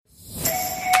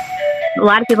A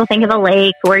lot of people think of a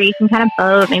lake where you can kind of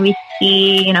boat, maybe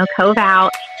ski, cove out.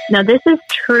 No, this is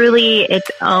truly its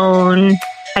own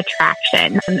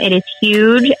attraction. It is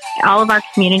huge. All of our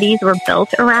communities were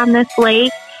built around this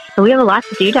lake, so we have a lot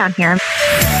to do down here.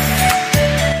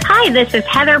 Hi, this is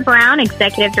Heather Brown,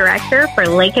 Executive Director for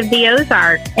Lake of the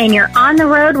Ozarks, and you're on the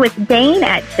road with Dane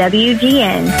at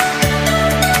WGN.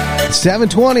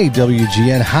 720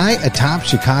 WGN, high atop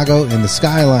Chicago in the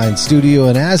Skyline studio.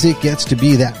 And as it gets to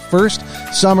be that first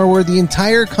summer where the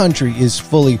entire country is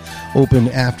fully open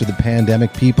after the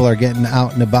pandemic, people are getting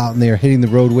out and about and they are hitting the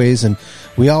roadways. And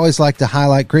we always like to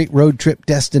highlight great road trip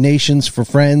destinations for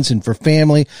friends and for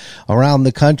family around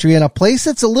the country, and a place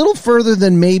that's a little further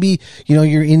than maybe,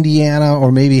 your Indiana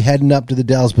or maybe heading up to the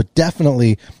Dells, but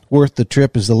definitely worth the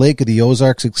trip is the Lake of the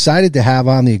Ozarks. Excited to have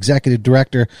on the Executive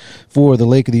Director for the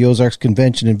Lake of the Ozarks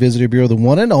Convention and Visitor Bureau, the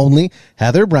one and only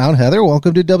Heather Brown. Heather,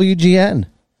 welcome to WGN.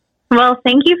 Well,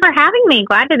 thank you for having me.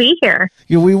 Glad to be here.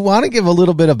 We want to give a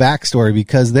little bit of backstory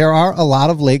because there are a lot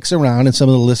of lakes around, and some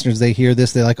of the listeners, they hear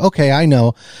this, they're like, okay, I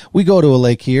know. We go to a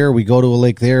lake here, we go to a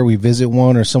lake there, we visit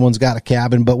one, or someone's got a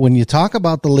cabin. But when you talk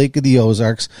about the Lake of the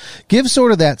Ozarks, give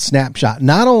sort of that snapshot.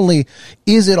 Not only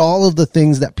is it all of the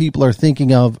things that people are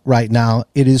thinking of right now,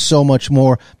 it is so much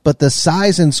more, but the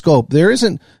size and scope. There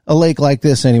isn't a lake like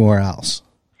this anywhere else.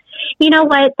 You know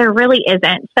what? There really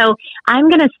isn't. So I'm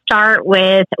going to start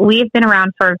with, we've been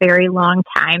around for a very long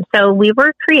time. So we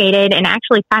were created and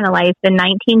actually finalized in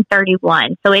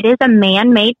 1931. So it is a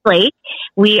man-made lake.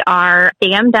 We are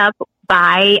dammed up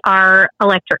by our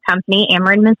electric company,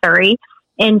 Ameren, Missouri.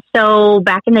 And so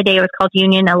back in the day, it was called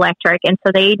Union Electric. And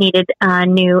so they needed a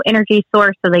new energy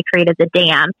source. So they created the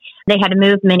dam. They had to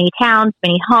move many towns,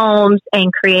 many homes,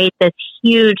 and create this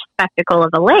huge spectacle of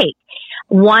a lake.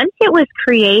 Once it was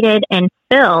created and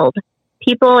filled,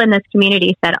 people in this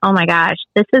community said, oh my gosh,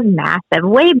 this is massive,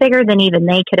 way bigger than even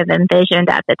they could have envisioned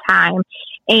at the time.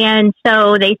 And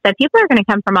so they said, people are going to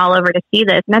come from all over to see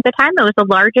this. And at the time, it was the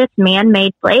largest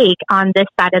man-made lake on this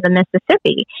side of the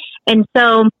Mississippi. And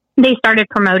so they started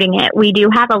promoting it. We do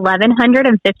have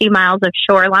 1,150 miles of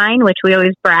shoreline, which we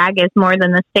always brag is more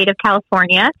than the state of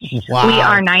California. Wow. We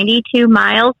are 92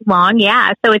 miles long.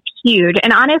 Yeah, so it's huge.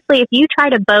 And honestly, if you try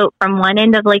to boat from one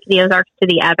end of Lake of the Ozarks to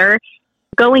the other,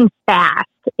 going fast,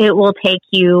 it will take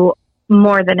you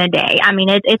more than a day. I mean,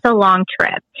 it's a long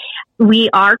trip. We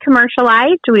are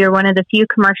commercialized. We are one of the few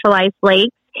commercialized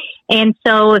lakes. And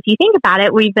so if you think about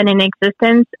it, we've been in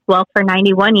existence, for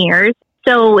 91 years.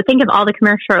 So think of all the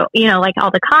commercial, like all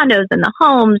the condos and the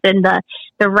homes and the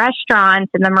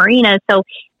restaurants and the marinas. So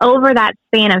over that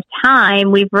span of time,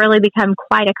 we've really become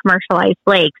quite a commercialized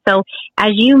lake. So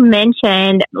as you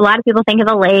mentioned, a lot of people think of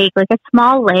a lake, like a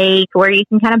small lake where you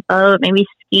can kind of boat, maybe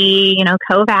ski,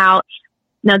 cove out.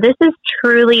 No, this is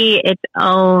truly its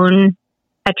own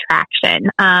attraction.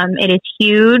 It is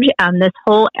huge.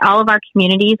 All of our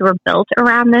communities were built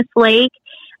around this lake.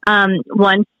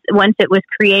 Once it was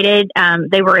created,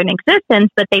 they were in existence,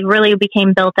 but they really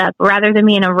became built up. Rather than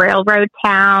being a railroad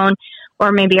town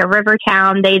or maybe a river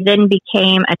town, they then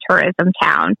became a tourism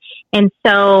town. And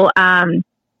so,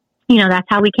 that's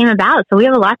how we came about. So we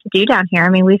have a lot to do down here. I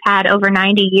mean, we've had over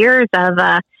 90 years of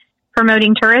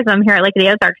promoting tourism here at Lake of the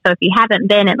Ozarks. So if you haven't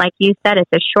been, like you said,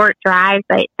 it's a short drive,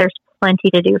 but there's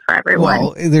plenty to do for everyone.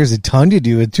 Well, there's a ton to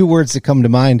do. And two words that come to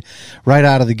mind right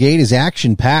out of the gate is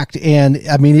action-packed. And,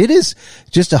 I mean, it is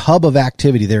just a hub of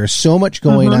activity. There is so much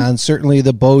going on. Certainly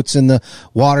the boats and the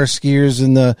water skiers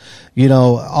and the,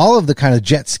 all of the kind of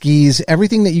jet skis,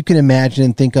 everything that you can imagine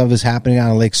and think of is happening on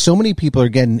a lake. So many people are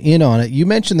getting in on it. You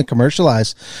mentioned the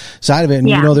commercialized side of it. And,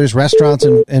 there's restaurants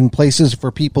and places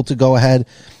for people to go ahead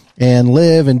and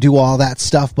live and do all that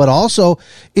stuff. But also,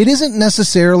 it isn't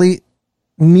necessarily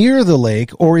near the lake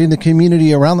or in the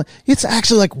community around it's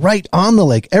actually like right on the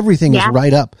lake. Everything is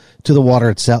right up to the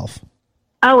water itself.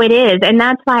 Oh, it is. And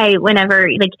that's why whenever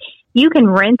you can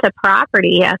rent a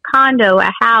property, a condo,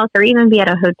 a house, or even be at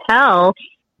a hotel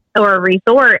or a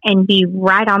resort and be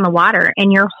right on the water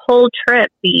and your whole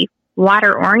trip be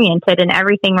water oriented and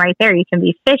everything right there. You can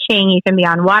be fishing, you can be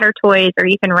on water toys, or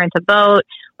you can rent a boat,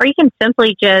 or you can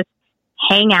simply just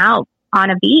hang out on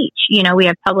a beach. We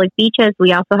have public beaches.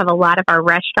 We also have a lot of our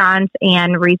restaurants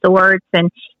and resorts, and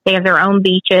they have their own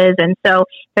beaches. And so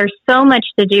there's so much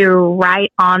to do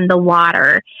right on the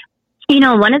water.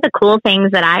 One of the cool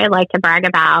things that I like to brag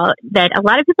about that a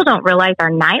lot of people don't realize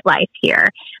our nightlife here.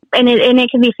 And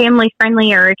it can be family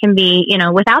friendly, or it can be,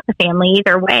 without the family,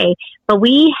 either way. But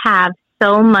we have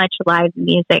so much live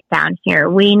music down here.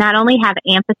 We not only have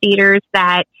amphitheaters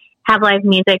that have live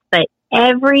music, but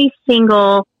every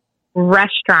single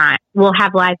restaurant will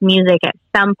have live music at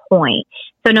some point.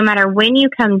 So no matter when you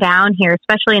come down here,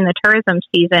 especially in the tourism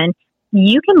season,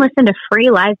 you can listen to free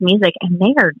live music and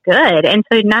they are good. And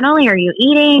so not only are you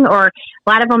eating, or a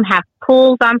lot of them have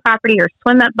pools on property or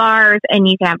swim up bars, and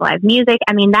you can have live music.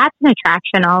 I mean, that's an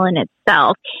attraction all in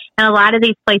itself. And a lot of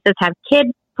these places have kid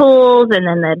pools and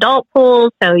then the adult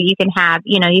pools. So you can have,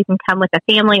 you can come with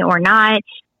a family or not.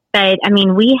 But I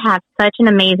mean, we have such an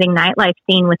amazing nightlife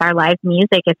scene with our live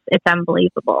music. It's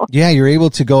unbelievable. Yeah, you're able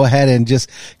to go ahead and just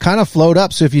kind of float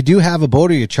up. So if you do have a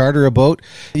boat or you charter a boat,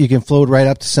 you can float right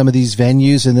up to some of these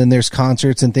venues, and then there's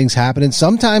concerts and things happening.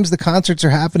 Sometimes the concerts are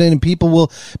happening and people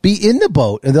will be in the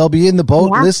boat, and they'll be in the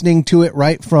boat listening to it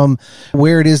right from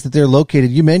where it is that they're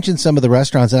located. You mentioned some of the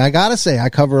restaurants, and I got to say, I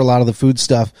cover a lot of the food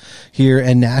stuff here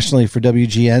and nationally for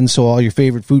WGN. So all your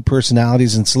favorite food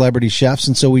personalities and celebrity chefs.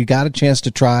 And so we got a chance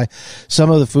to try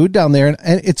some of the food down there,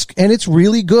 and it's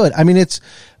really good. I mean, it's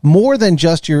more than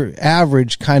just your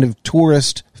average kind of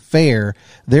tourist fare.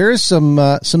 There is some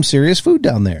serious food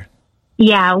down there.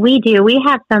 Yeah, we do. We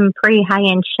have some pretty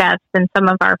high-end chefs in some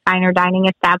of our finer dining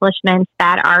establishments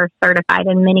that are certified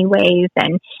in many ways,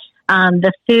 and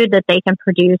the food that they can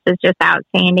produce is just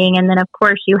outstanding. And then, of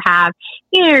course, you have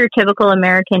your typical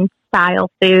American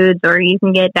style foods, or you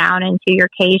can get down into your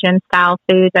Cajun style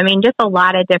foods. I mean, just a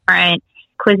lot of different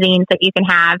cuisines that you can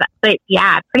have. But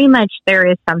yeah, pretty much there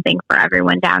is something for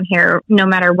everyone down here. No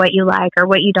matter what you like or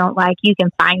what you don't like, you can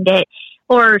find it,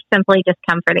 or simply just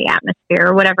come for the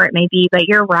atmosphere or whatever it may be. But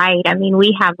you're right. I mean,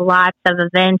 we have lots of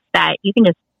events that you can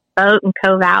just boat and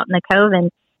cove out in the cove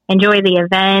and enjoy the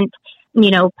event.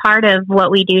 Part of what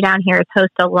we do down here is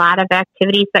host a lot of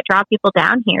activities that draw people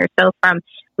down here. So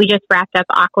we just wrapped up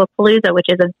Aquapalooza, which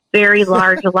is a very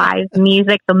large live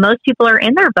music. So most people are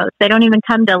in their boats. They don't even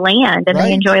come to land, and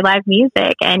they enjoy live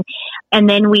music. And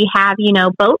then we have,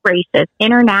 boat races,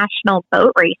 international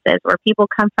boat races, where people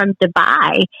come from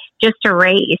Dubai just to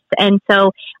race. And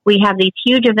so we have these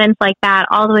huge events like that,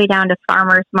 all the way down to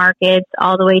farmers markets,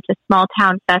 all the way to small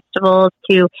town festivals,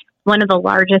 to one of the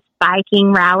largest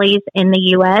biking rallies in the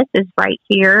U.S. is right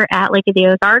here at Lake of the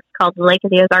Ozarks, called the Lake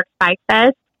of the Ozarks Bike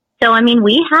Fest. So, I mean,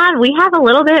 we have a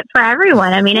little bit for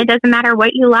everyone. I mean, it doesn't matter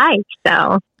what you like.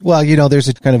 So, well, there's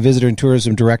a kind of visitor and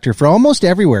tourism director for almost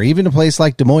everywhere, even a place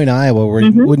like Des Moines, Iowa, where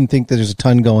you wouldn't think that there's a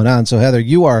ton going on. So, Heather,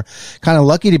 you are kind of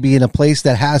lucky to be in a place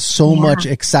that has so much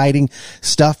exciting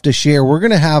stuff to share. We're going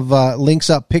to have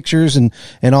links up, pictures, and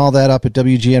all that up at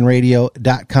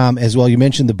WGNradio.com as well. You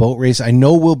mentioned the boat race. I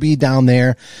know we'll be down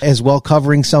there as well,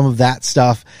 covering some of that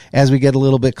stuff as we get a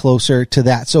little bit closer to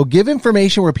that. So give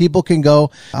information where people can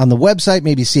go on the website,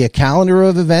 maybe see a calendar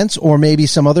of events, or maybe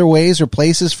some other ways or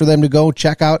places for them to go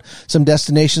check out, some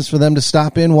destinations for them to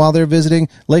stop in while they're visiting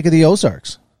Lake of the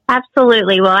Ozarks.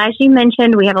 Absolutely. Well, as you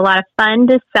mentioned, we have a lot of fun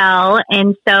to sell.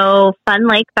 And so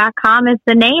funlake.com is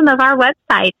the name of our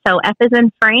website. So F as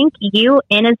in Frank, U,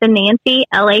 N as in Nancy,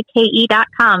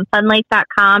 LAKE.com,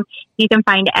 funlake.com. You can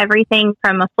find everything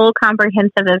from a full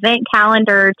comprehensive event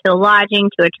calendar to lodging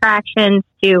to attractions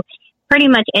to pretty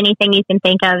much anything you can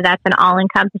think of. That's an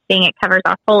all-encompassing. It covers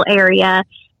our whole area,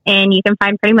 and you can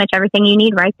find pretty much everything you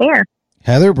need right there.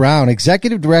 Heather Brown,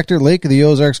 Executive Director, Lake of the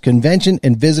Ozarks Convention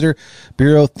and Visitor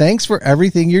Bureau. Thanks for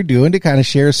everything you're doing to kind of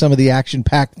share some of the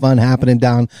action-packed fun happening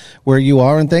down where you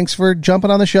are, and thanks for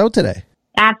jumping on the show today.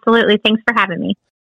 Absolutely. Thanks for having me.